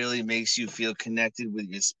also really makes you feel connected with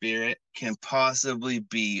your spirit can possibly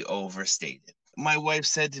be overstated. My wife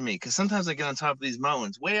said to me, because sometimes I get on top of these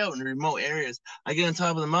mountains, way out in remote areas, I get on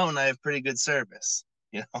top of the mountain, I have pretty good service,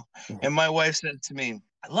 And my wife said to me,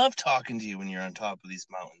 I love talking to you when you're on top of these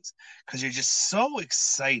mountains because you're just so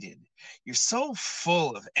excited. You're so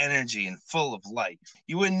full of energy and full of life.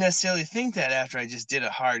 You wouldn't necessarily think that after I just did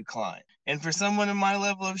a hard climb. And for someone in my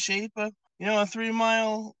level of shape, a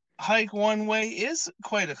 3-mile hike one way is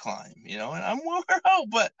quite a climb, and I'm wore out,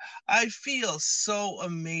 but I feel so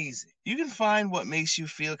amazing. You can find what makes you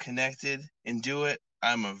feel connected and do it.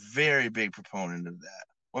 I'm a very big proponent of that.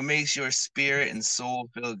 What makes your spirit and soul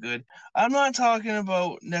feel good. I'm not talking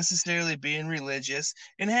about necessarily being religious.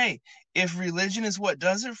 And hey, if religion is what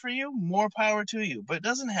does it for you, more power to you, but it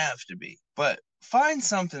doesn't have to be. But find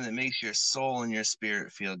something that makes your soul and your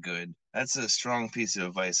spirit feel good. That's a strong piece of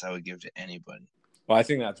advice I would give to anybody. Well, I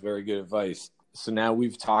think that's very good advice. So now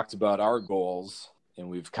we've talked about our goals and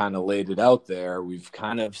we've kind of laid it out there. We've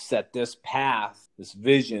kind of set this path, this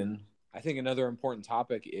vision. I think another important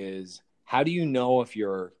topic is, how do you know if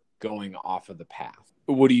you're going off of the path?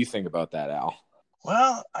 What do you think about that, Al?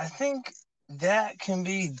 Well, I think that can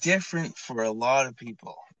be different for a lot of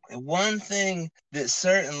people. And one thing that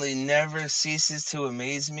certainly never ceases to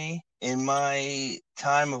amaze me in my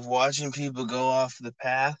time of watching people go off the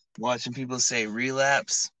path, watching people say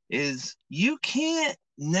relapse, is you can't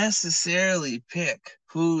necessarily pick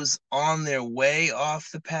who's on their way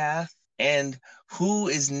off the path and who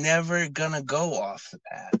is never gonna go off the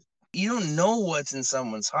path. You don't know what's in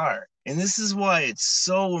someone's heart. And this is why it's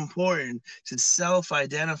so important to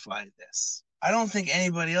self-identify this. I don't think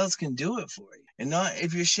anybody else can do it for you. And not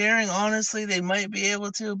if you're sharing honestly, they might be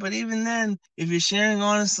able to, but even then, if you're sharing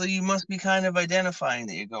honestly, you must be kind of identifying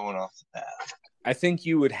that you're going off the path. I think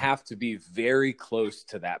you would have to be very close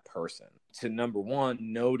to that person to, number one,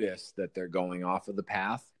 notice that they're going off of the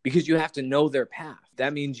path, because you have to know their path.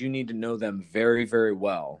 That means you need to know them very, very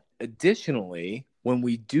well. Additionally, when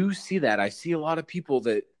we do see that, I see a lot of people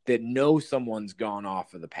that know someone's gone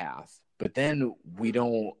off of the path, but then we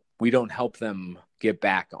don't help them get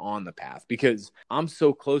back on the path, because I'm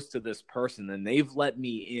so close to this person and they've let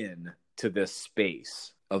me in to this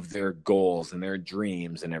space of their goals and their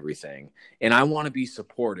dreams and everything. And I want to be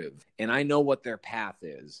supportive, and I know what their path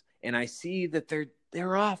is. And I see that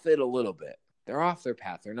they're off it a little bit. They're off their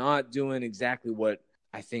path. They're not doing exactly what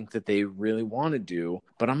I think that they really want to do,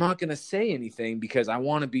 but I'm not going to say anything because I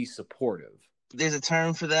want to be supportive. There's a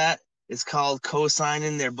term for that. It's called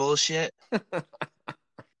co-signing their bullshit.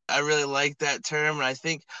 I really like that term, and I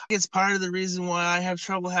think it's part of the reason why I have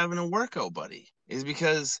trouble having a workout buddy, is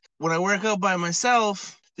because when I work out by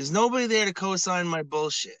myself, there's nobody there to co-sign my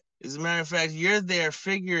bullshit. As a matter of fact, you're there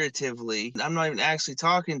figuratively. I'm not even actually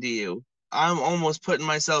talking to you. I'm almost putting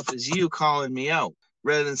myself as you calling me out,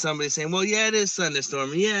 rather than somebody saying, well, yeah, it is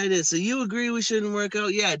thunderstorming. Yeah, it is. So you agree we shouldn't work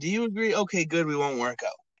out? Yeah. Do you agree? Okay, good. We won't work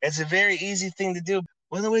out. It's a very easy thing to do.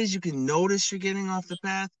 One of the ways you can notice you're getting off the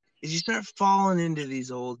path is you start falling into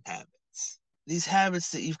these old habits, these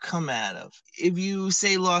habits that you've come out of. If you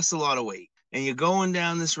say lost a lot of weight and you're going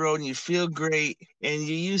down this road and you feel great and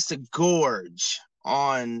you used to gorge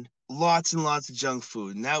on lots and lots of junk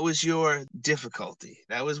food, and that was your difficulty.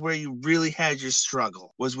 That was where you really had your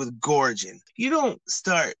struggle, was with gorging. You don't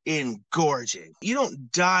start in gorging. You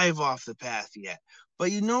don't dive off the path yet.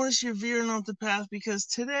 But you notice you're veering off the path because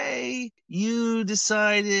today you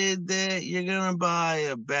decided that you're going to buy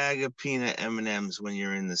a bag of peanut M&Ms when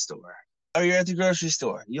you're in the store. Or you're at the grocery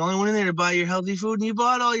store. You only went in there to buy your healthy food, and you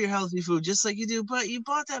bought all your healthy food just like you do, but you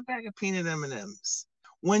bought that bag of peanut M&Ms.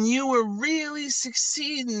 When you were really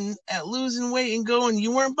succeeding at losing weight and going,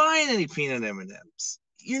 you weren't buying any peanut M&Ms.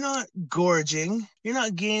 You're not gorging. You're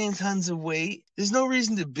not gaining tons of weight. There's no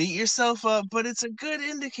reason to beat yourself up, but it's a good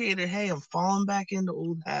indicator. Hey, I'm falling back into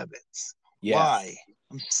old habits. Yes. Why?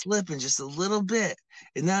 I'm slipping just a little bit.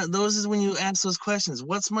 And those is when you ask those questions.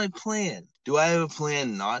 What's my plan? Do I have a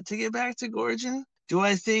plan not to get back to gorging? Do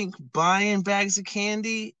I think buying bags of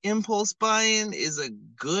candy, impulse buying, is a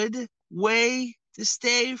good way to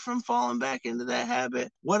stay from falling back into that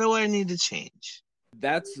habit? What do I need to change?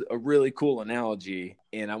 That's a really cool analogy,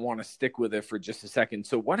 and I want to stick with it for just a second.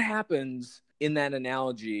 So what happens in that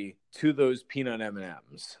analogy to those peanut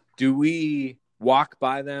M&Ms? Do we walk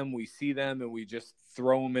by them, we see them, and we just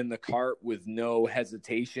throw them in the cart with no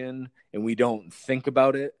hesitation, and we don't think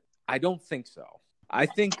about it? I don't think so. I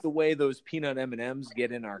think the way those peanut M&Ms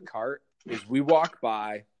get in our cart is we walk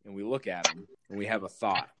by and we look at them and we have a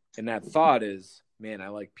thought. And that thought is, man, I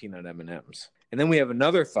like peanut M&Ms. And then we have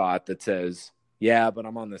another thought that says, yeah, but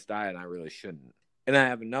I'm on this diet and I really shouldn't. And I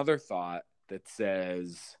have another thought that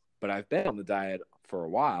says, but I've been on the diet for a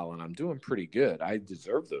while and I'm doing pretty good. I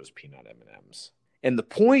deserve those peanut M&Ms. And the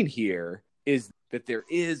point here is that there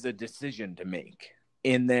is a decision to make,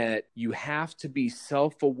 in that you have to be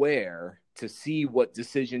self-aware to see what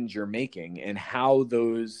decisions you're making and how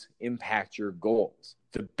those impact your goals.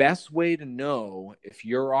 The best way to know if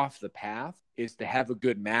you're off the path is to have a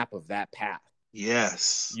good map of that path.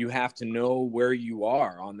 Yes. You have to know where you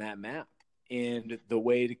are on that map. And the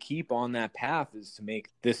way to keep on that path is to make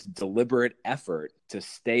this deliberate effort to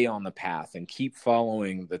stay on the path and keep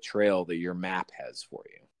following the trail that your map has for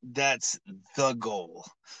you. That's the goal.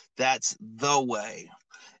 That's the way.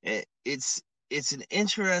 It's an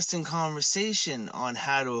interesting conversation on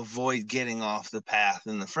how to avoid getting off the path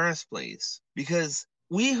in the first place. Because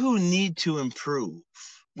we who need to improve,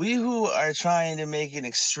 we who are trying to make an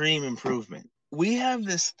extreme improvement, we have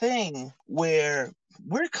this thing where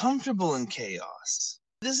we're comfortable in chaos.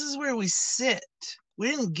 This is where we sit. We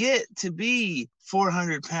didn't get to be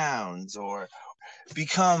 400 pounds or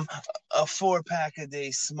become a 4-pack-a-day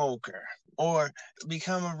smoker or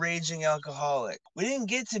become a raging alcoholic. We didn't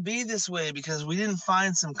get to be this way because we didn't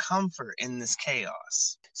find some comfort in this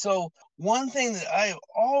chaos. So one thing that I have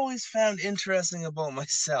always found interesting about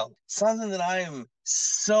myself, something that I am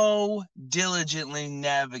so diligently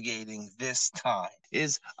navigating this time,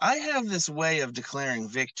 is I have this way of declaring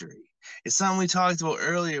victory. It's something we talked about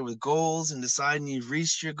earlier with goals and deciding you've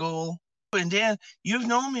reached your goal. And Dan, you've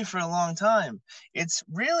known me for a long time. It's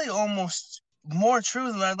really almost more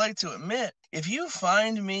true than I'd like to admit. If you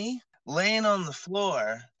find me laying on the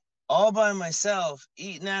floor all by myself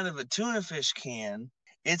eating out of a tuna fish can,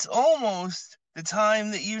 it's almost the time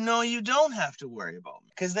that you know you don't have to worry about me.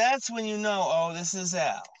 Because that's when you know, oh, this is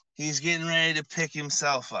Al. He's getting ready to pick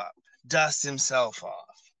himself up, dust himself off.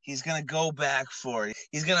 He's going to go back for it.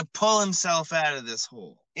 He's going to pull himself out of this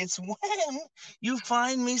hole. It's when you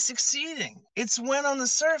find me succeeding. It's when on the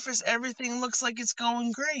surface everything looks like it's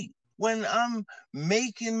going great. When I'm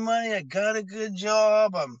making money, I got a good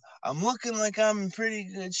job, I'm looking like I'm in pretty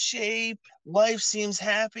good shape, life seems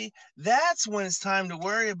happy. That's when it's time to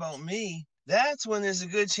worry about me. That's when there's a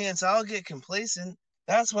good chance I'll get complacent.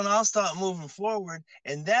 That's when I'll start moving forward,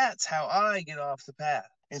 and that's how I get off the path.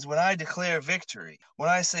 Is when I declare victory. When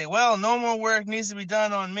I say, well, no more work needs to be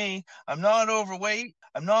done on me. I'm not overweight.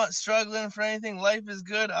 I'm not struggling for anything. Life is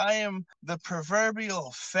good. I am the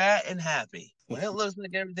proverbial fat and happy. When it looks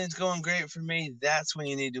like everything's going great for me, that's when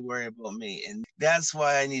you need to worry about me. And that's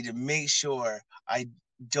why I need to make sure I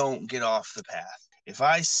don't get off the path. If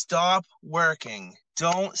I stop working,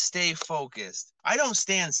 don't stay focused. I don't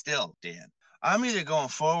stand still, Dan. I'm either going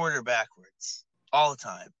forward or backwards all the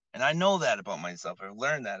time. And I know that about myself. I've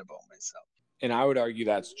learned that about myself. And I would argue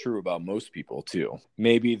that's true about most people too.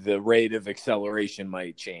 Maybe the rate of acceleration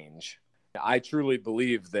might change. I truly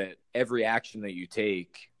believe that every action that you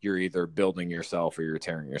take, you're either building yourself or you're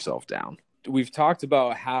tearing yourself down. We've talked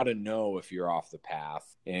about how to know if you're off the path,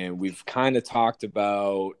 and we've kind of talked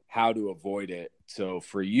about how to avoid it. So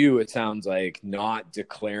for you, it sounds like not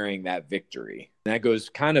declaring that victory. And that goes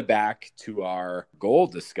kind of back to our goal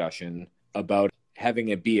discussion about having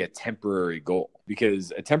it be a temporary goal,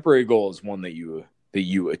 because a temporary goal is one that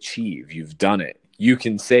you achieve. You've done it. You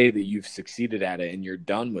can say that you've succeeded at it and you're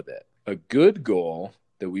done with it. A good goal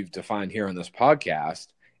that we've defined here on this podcast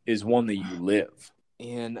is one that you live.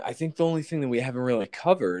 And I think the only thing that we haven't really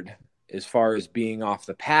covered as far as being off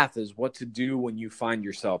the path is what to do when you find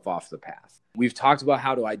yourself off the path. We've talked about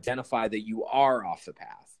how to identify that you are off the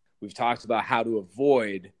path. We've talked about how to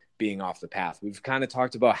avoid being off the path. We've kind of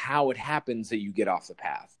talked about how it happens that you get off the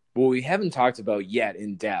path. What we haven't talked about yet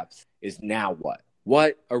in depth is now what?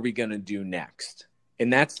 What are we going to do next?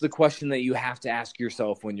 And that's the question that you have to ask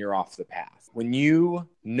yourself when you're off the path. When you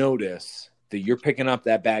notice that you're picking up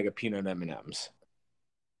that bag of peanut M&Ms,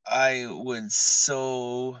 I would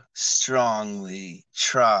so strongly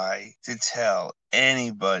try to tell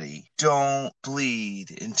anybody, don't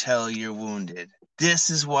bleed until you're wounded. This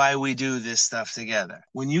is why we do this stuff together.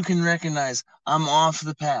 When you can recognize I'm off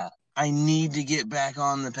the path, I need to get back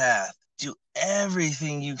on the path. Do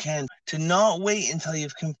everything you can to not wait until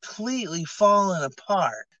you've completely fallen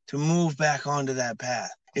apart to move back onto that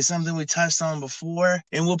path. It's something we touched on before,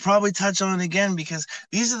 and we'll probably touch on it again, because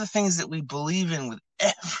these are the things that we believe in with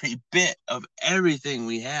every bit of everything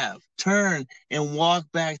we have. Turn and walk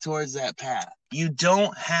back towards that path. You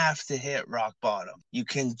don't have to hit rock bottom. You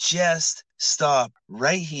can just stop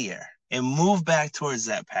right here and move back towards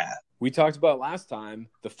that path. We talked about last time,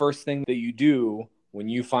 the first thing that you do when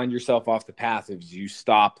you find yourself off the path is you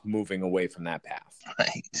stop moving away from that path.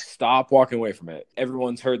 Right. Stop walking away from it.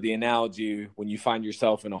 Everyone's heard the analogy, when you find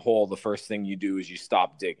yourself in a hole, the first thing you do is you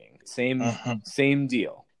stop digging. Same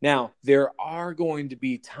deal. Now, there are going to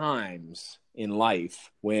be times in life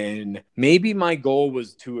when maybe my goal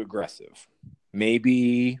was too aggressive.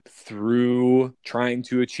 Maybe through trying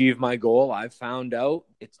to achieve my goal, I've found out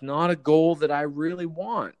it's not a goal that I really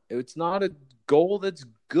want. It's not a goal that's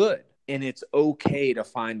good. And it's okay to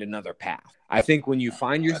find another path. I think when you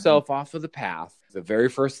find yourself off of the path, the very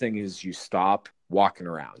first thing is you stop walking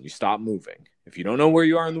around. You stop moving. If you don't know where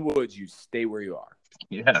you are in the woods, you stay where you are.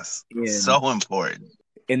 Yes, so important.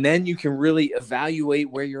 And then you can really evaluate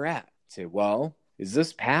where you're at. Say, well, is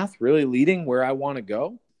this path really leading where I want to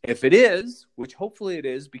go? If it is, which hopefully it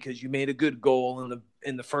is because you made a good goal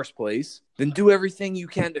in the first place, then do everything you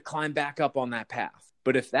can to climb back up on that path.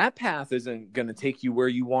 But if that path isn't going to take you where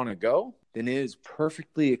you want to go, then it is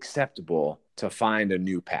perfectly acceptable to find a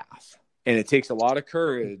new path. And it takes a lot of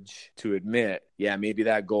courage to admit, yeah, maybe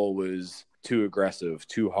that goal was too aggressive,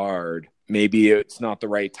 too hard. Maybe it's not the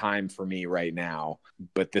right time for me right now,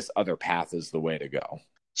 but this other path is the way to go.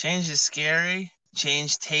 Change is scary.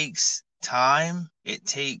 Change takes time. It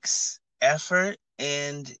takes effort.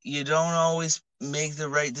 And you don't always make the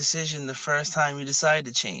right decision the first time you decide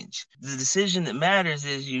to change. The decision that matters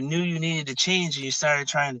is you knew you needed to change and you started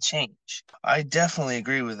trying to change. I definitely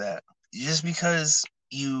agree with that. Just because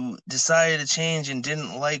you decided to change and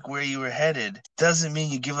didn't like where you were headed doesn't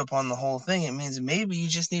mean you give up on the whole thing. It means maybe you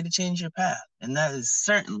just need to change your path. And that is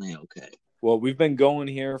certainly okay. Well, we've been going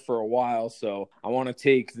here for a while, so I want to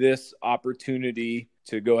take this opportunity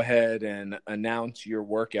to go ahead and announce your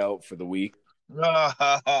workout for the week.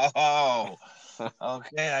 Oh,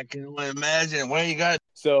 okay. I can only imagine. What do you got?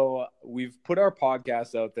 So we've put our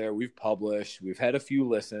podcast out there. We've published. We've had a few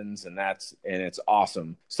listens, and it's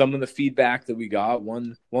awesome. Some of the feedback that we got.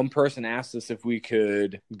 One person asked us if we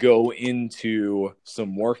could go into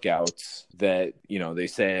some workouts that, they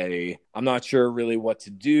say, I'm not sure really what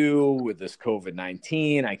to do with this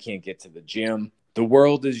COVID-19. I can't get to the gym. The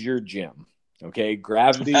world is your gym. Okay,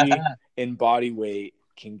 gravity and body weight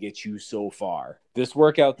can get you so far. This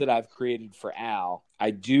workout that I've created for Al,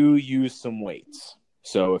 I do use some weights.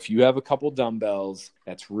 So if you have a couple dumbbells,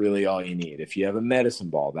 that's really all you need. If you have a medicine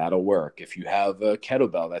ball, that'll work. If you have a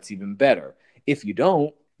kettlebell, that's even better. If you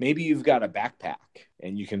don't, maybe you've got a backpack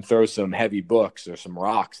and you can throw some heavy books or some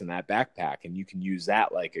rocks in that backpack and you can use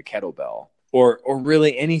that like a kettlebell or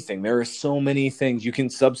really anything. There are so many things you can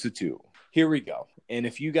substitute. Here we go. And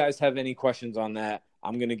if you guys have any questions on that,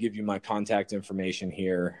 I'm going to give you my contact information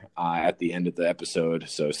here at the end of the episode.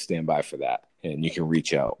 So stand by for that and you can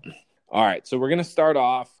reach out. All right. So we're going to start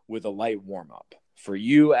off with a light warm up. For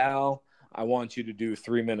you, Al, I want you to do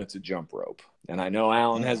 3 minutes of jump rope. And I know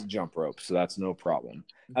Alan has a jump rope, so that's no problem.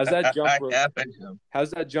 How's that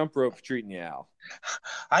jump rope treating you, Al?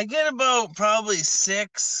 I get about probably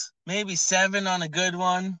 6, maybe 7 on a good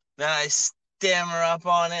one. Then I stammer up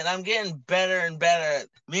on it. I'm getting better and better.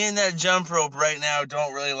 Me and that jump rope right now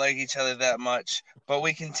don't really like each other that much, but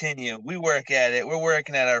we continue. We work at it. We're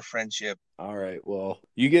working at our friendship. All right. Well,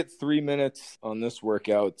 you get 3 minutes on this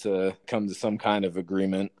workout to come to some kind of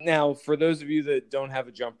agreement. Now, for those of you that don't have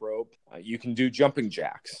a jump rope, you can do jumping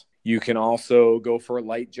jacks. You can also go for a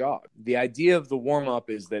light jog. The idea of the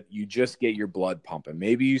warm-up is that you just get your blood pumping.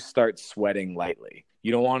 Maybe you start sweating lightly.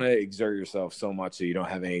 You don't want to exert yourself so much so you don't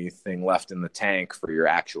have anything left in the tank for your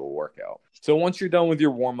actual workout. So once you're done with your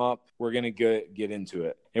warm-up, we're going to get into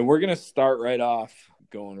it. And we're going to start right off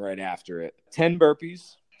going right after it. 10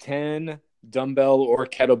 burpees, 10 dumbbell or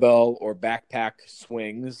kettlebell or backpack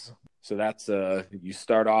swings. So that's you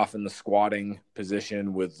start off in the squatting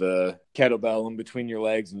position with the kettlebell in between your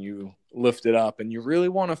legs and you lift it up. And you really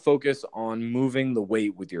want to focus on moving the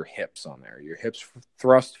weight with your hips on there. Your hips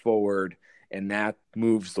thrust forward and that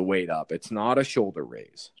moves the weight up. It's not a shoulder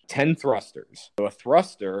raise. 10 thrusters. So a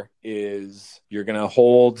thruster is you're going to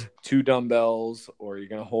hold 2 dumbbells or you're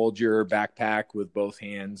going to hold your backpack with both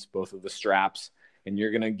hands, both of the straps, and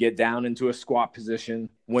you're going to get down into a squat position.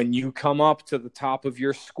 When you come up to the top of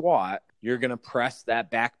your squat, you're going to press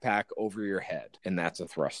that backpack over your head, and that's a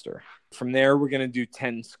thruster. From there, we're going to do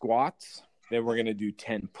 10 squats. Then we're going to do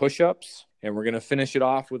 10 push-ups, and we're going to finish it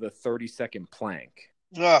off with a 30-second plank.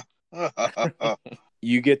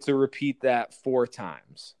 You get to repeat that 4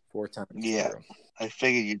 times. 4 times. Yeah, through. I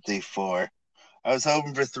figured you'd say 4. I was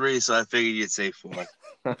hoping for 3, so I figured you'd say 4.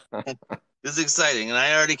 This is exciting, and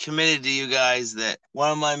I already committed to you guys that one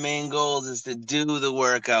of my main goals is to do the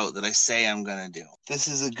workout that I say I'm going to do. This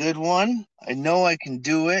is a good one. I know I can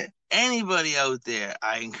do it. Anybody out there,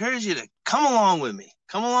 I encourage you to come along with me.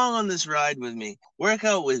 Come along on this ride with me. Work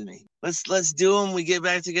out with me. Let's do them. We get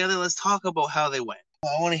back together. Let's talk about how they went.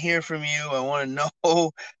 I want to hear from you. I want to know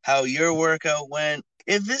how your workout went.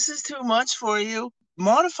 If this is too much for you,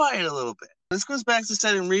 modify it a little bit. This goes back to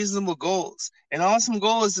setting reasonable goals. An awesome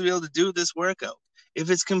goal is to be able to do this workout. If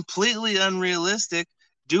it's completely unrealistic,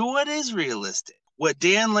 do what is realistic. What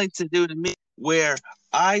Dan likes to do to me, where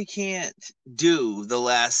I can't do the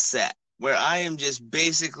last set, where I am just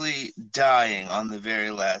basically dying on the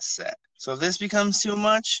very last set. So if this becomes too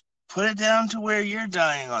much, put it down to where you're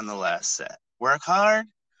dying on the last set. Work hard,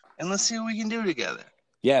 and let's see what we can do together.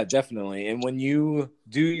 Yeah, definitely. And when you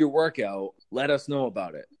do your workout, let us know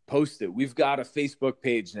about it. Post it. We've got a Facebook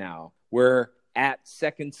page now. We're at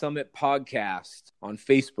Second Summit Podcast on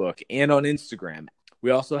Facebook and on Instagram.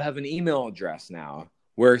 We also have an email address now.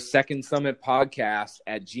 We're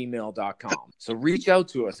secondsummitpodcast@gmail.com. So reach out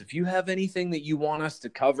to us. If you have anything that you want us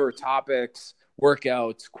to cover, topics,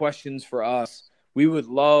 workouts, questions for us, we would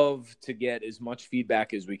love to get as much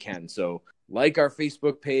feedback as we can. So like our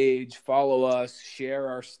Facebook page, follow us, share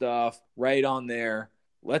our stuff right on there.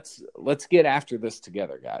 Let's get after this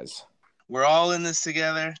together, guys. We're all in this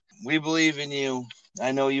together. We believe in you.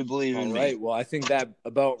 I know you believe in All me. right. Well, I think that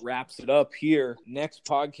about wraps it up here. Next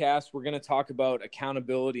podcast, we're going to talk about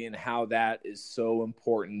accountability and how that is so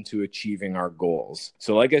important to achieving our goals.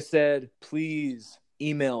 So like I said, please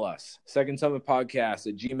email us,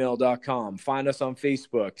 secondsummitpodcast@gmail.com. Find us on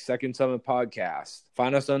Facebook, Second Summit Podcast.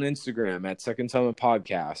 Find us on Instagram at Second Summit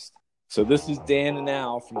Podcast. So this is Dan and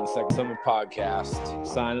Al from the Second Summit Podcast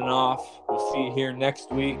signing off. We'll see you here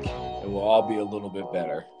next week, and we'll all be a little bit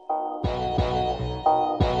better.